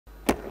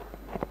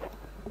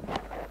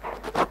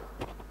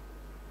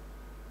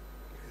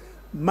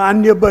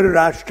मान्यवर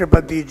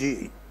राष्ट्रपति जी,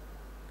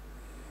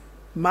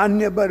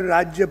 मान्यवर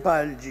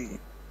राज्यपाल जी,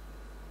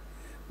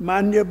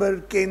 मान्यवर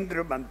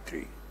केंद्र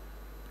मंत्री,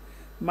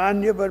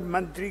 मान्यवर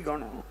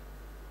मंत्रीगण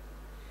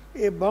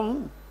एवं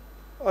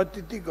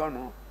अतिथिगण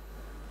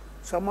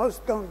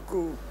समस्त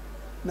को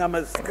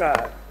नमस्कार।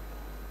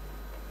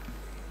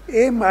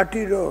 ए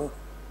माटीर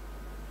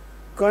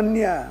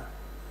कन्या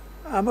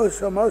आम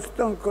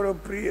समस्त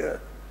प्रिय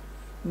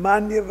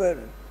मान्यवर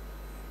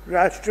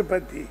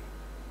राष्ट्रपति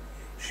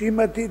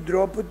श्रीमती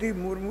द्रौपदी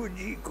मुर्मू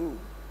जी को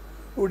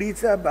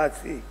ओडिशा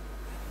बासी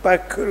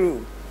पाखरु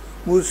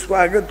मु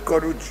स्वागत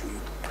करुछि।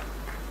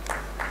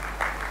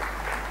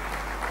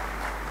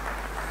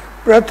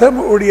 प्रथम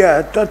ओडिया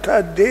तथा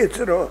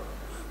देशर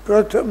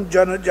प्रथम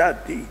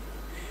जनजाति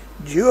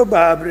झील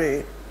भाव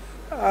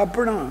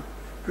आपण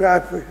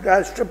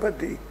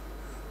राष्ट्रपति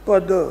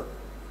पद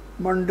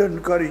मंडन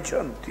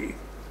करिसंती।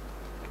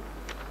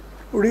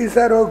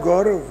 ओडिशार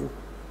गौरव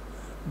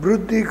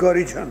वृद्धि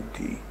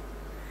करिसंती।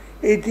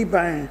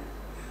 एथिपाई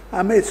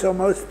आमे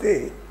समस्ते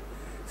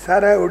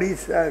सारा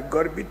ओडिशा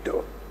गर्वित।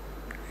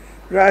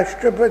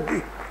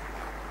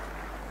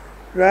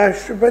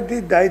 राष्ट्रपति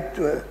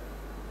दायित्व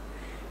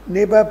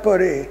नेबा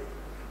परे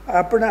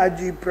आपण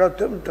आज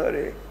प्रथम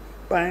थरे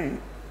पाई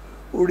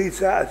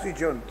Odisha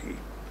आसीचंती।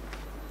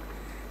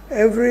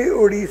 Every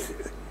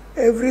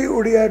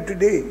Odia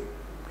today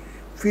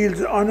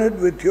feels honored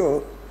with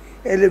your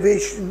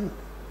elevation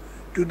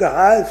to the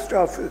highest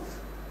office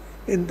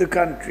in the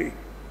country.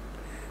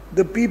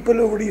 The people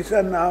of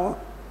Odisha now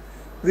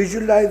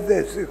visualize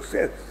their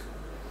success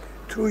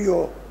through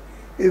your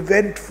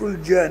eventful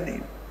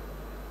journey.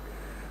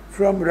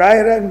 From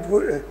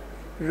Rairangpur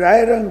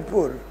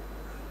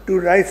to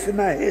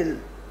Raisana Hill,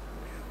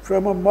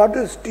 from a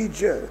modest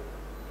teacher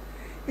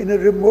in a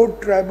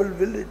remote tribal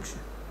village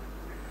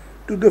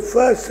to the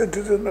first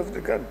citizen of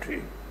the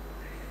country,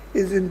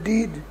 is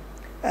indeed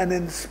an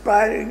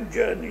inspiring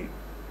journey.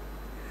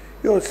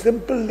 Your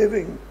simple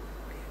living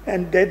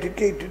and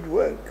dedicated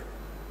work,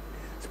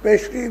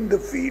 especially in the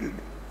field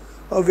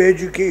of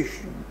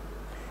education,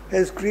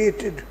 has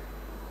created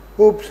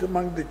hopes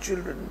among the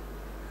children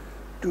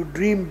to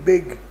dream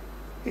big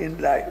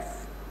in life.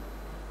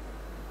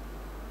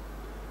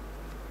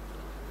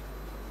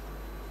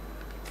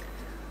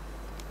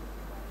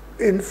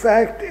 In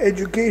fact,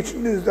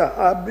 education is the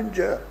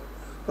harbinger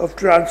of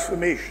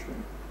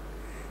transformation,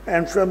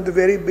 and from the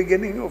very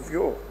beginning of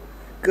your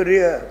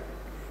career,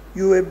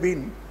 you have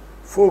been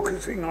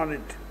focusing on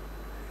it.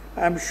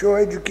 I am sure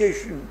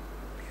education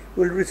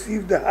will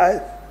receive the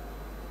highest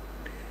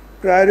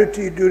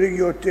priority during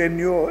your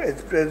tenure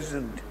as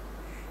president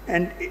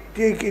and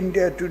take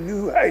India to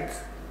new heights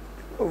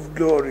of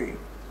glory.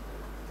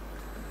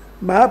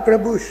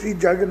 Mahaprabhu Sri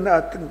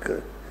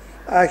Jagannathanka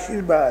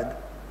आशीर्वाद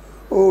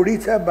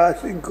ओडिशा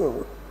बासी को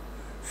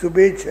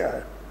शुभेच्छा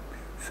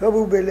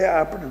सबु बेले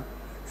आपण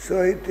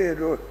सहित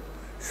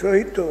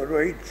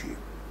रही।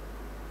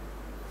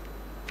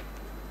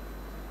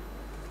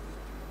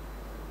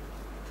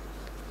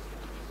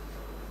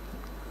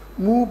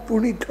 मु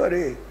पुणी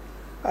थरे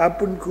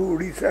आपन को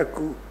ओडिशा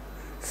को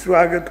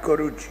स्वागत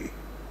करुछि।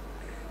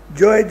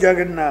 जय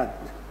जगन्नाथ,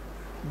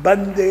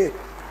 वंदे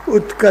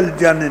उत्कल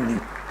जननी।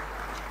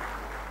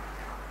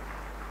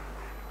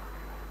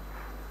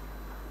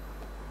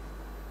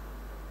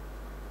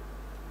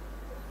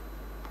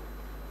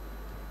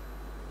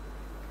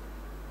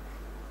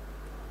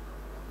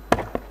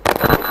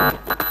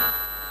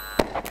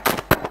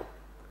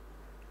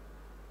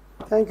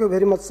 Thank you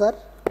very much, sir.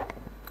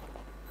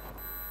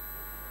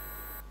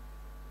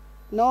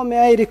 Now may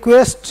I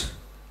request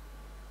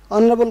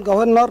Honorable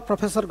Governor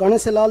Professor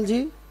Ganesh Lal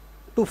ji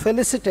to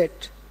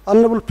felicitate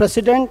Honorable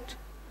President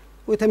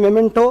with a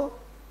memento,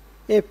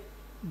 a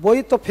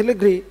boito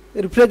filigree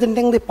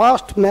representing the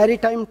past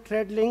maritime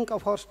trade link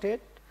of our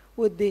state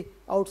with the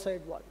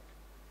outside world.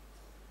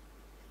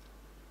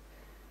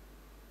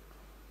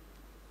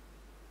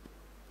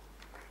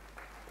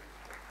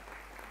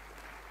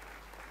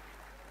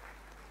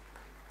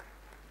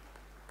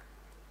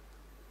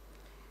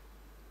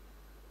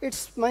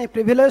 It's my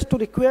privilege to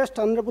request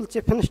Honorable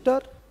Chief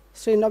Minister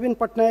Sri Naveen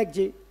Patnaik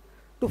ji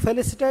to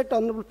felicitate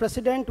Honorable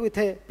President with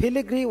a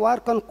filigree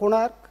work on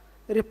Konark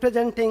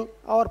representing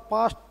our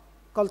past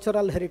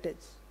cultural heritage.